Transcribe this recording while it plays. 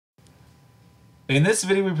In this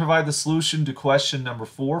video, we provide the solution to question number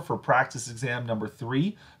 4 for practice exam number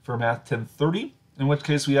 3 for Math 1030, in which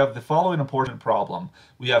case we have the following apportionment problem.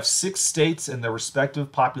 We have 6 states and their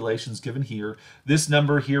respective populations given here. This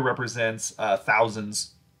number here represents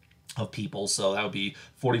thousands of people, so that would be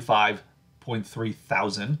 45.3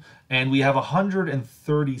 thousand. And we have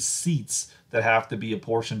 130 seats that have to be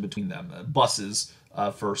apportioned between them, buses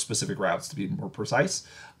for specific routes to be more precise.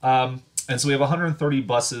 And so we have 130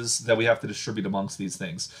 buses that we have to distribute amongst these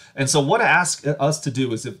things. And so what it asks us to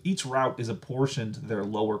do is if each route is apportioned their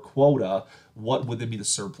lower quota, what would then be the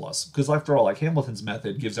surplus? Because after all, like Hamilton's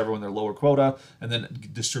method gives everyone their lower quota and then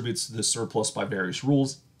distributes the surplus by various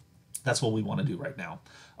rules. That's what we want to do right now.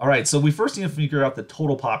 All right, so we first need to figure out the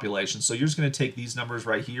total population. So you're just going to take these numbers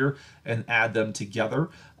right here and add them together.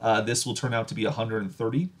 This will turn out to be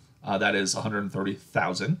 130. That is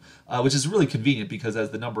 130,000, which is really convenient because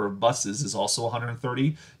as the number of buses is also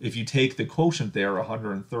 130, if you take the quotient there,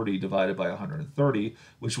 130 divided by 130,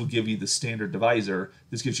 which will give you the standard divisor,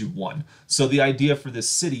 this gives you 1. So the idea for this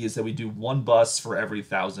city is that we do 1 bus for every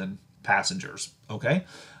 1,000 passengers, okay?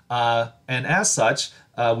 And as such,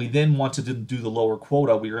 we then want to do the lower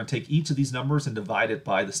quota. We're going to take each of these numbers and divide it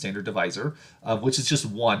by the standard divisor, which is just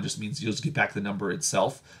 1, just means you'll just get back the number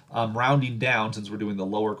itself. Rounding down, since we're doing the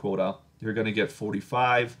lower quota, you're going to get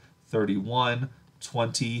 45, 31,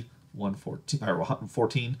 20,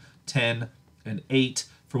 14, 10, and 8,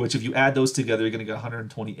 for which if you add those together, you're going to get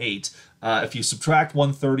 128. If you subtract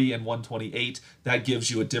 130 and 128, that gives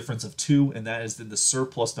you a difference of 2, and that is then the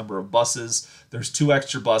surplus number of buses. There's 2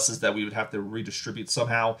 extra buses that we would have to redistribute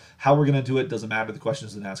somehow. How we're going to do it doesn't matter. The question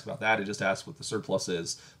doesn't ask about that. It just asks what the surplus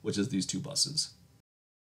is, which is these 2 buses.